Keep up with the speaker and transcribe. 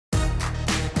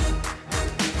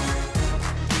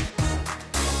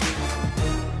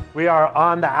We are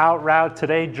on the out route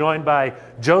today, joined by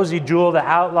Josey Jewell, the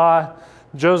outlaw.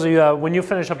 Josey, when you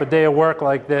finish up a day of work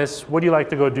like this, what do you like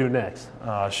to go do next?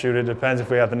 Shoot, it depends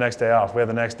if we have the next day off. If we have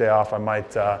the next day off, I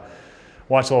might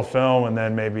watch a little film and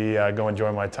then maybe go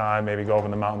enjoy my time, maybe go over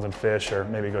in the mountains and fish, or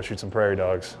maybe go shoot some prairie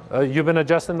dogs. You've been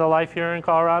adjusting to life here in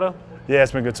Colorado? Yeah,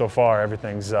 it's been good so far.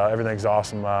 Everything's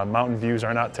awesome. Mountain views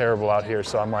are not terrible out here,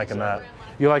 so I'm liking that.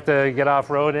 You like to get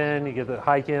off-roading, you get to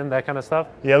hiking, that kind of stuff?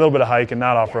 Yeah, a little bit of hiking,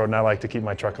 not off-road, and I like to keep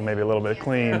my truck maybe a little bit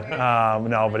clean.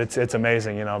 No, but it's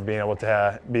amazing, you know, being able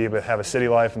to have a city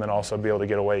life and then also be able to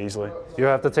get away easily. You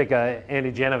have to take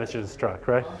Andy Janovich's truck,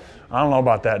 right? I don't know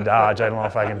about that Dodge. I don't know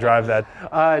if I can drive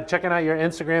that. Checking out your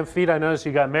Instagram feed, I noticed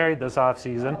you got married this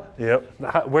off-season.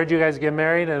 Yep. Where'd you guys get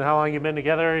married and how long you been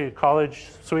together? You college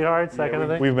sweethearts, that kind of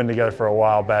thing? We've been together for a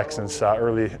while, back since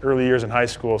early years in high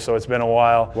school, so it's been a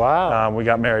while. Wow. We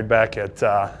got married back at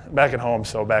home,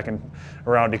 so back in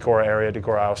around Decorah area,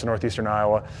 Decorah, Iowa, so northeastern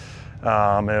Iowa.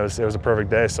 And it was a perfect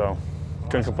day, so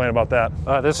couldn't complain about that.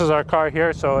 This is our car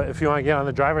here, so if you want to get on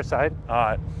the driver's side. All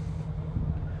right.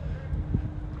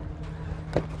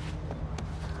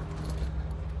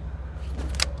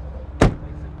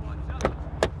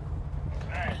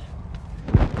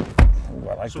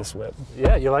 I like this whip.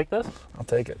 Yeah, you like this? I'll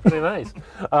take it. Pretty nice.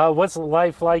 What's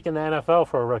life like in the NFL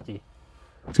for a rookie?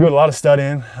 It's good. A lot of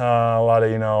studying, a lot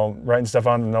of writing stuff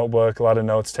on the notebook, a lot of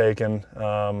notes taken,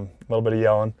 a little bit of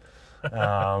yelling.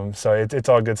 So it's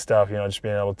all good stuff. Just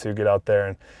being able to get out there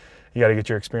and you got to get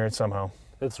your experience somehow.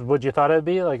 It's what you thought it'd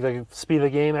be, like the speed of the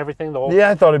game, everything, the whole. Yeah,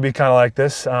 I thought it'd be kind of like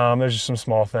this. There's just some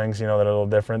small things, that are a little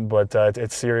different, but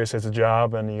it's serious. It's a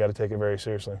job, and you got to take it very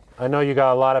seriously. I know you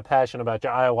got a lot of passion about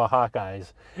your Iowa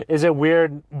Hawkeyes. Is it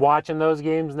weird watching those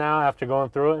games now after going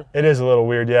through it? It is a little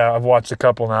weird. Yeah, I've watched a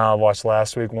couple now. I watched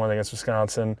last week, one against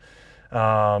Wisconsin.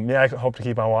 Yeah, I hope to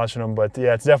keep on watching them, but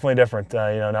yeah, it's definitely different.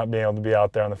 Not being able to be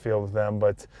out there on the field with them,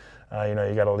 but.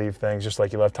 You got to leave things just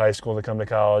like you left high school to come to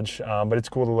college. But it's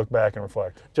cool to look back and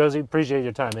reflect. Josey, appreciate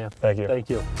your time, man. Thank you. Thank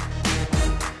you.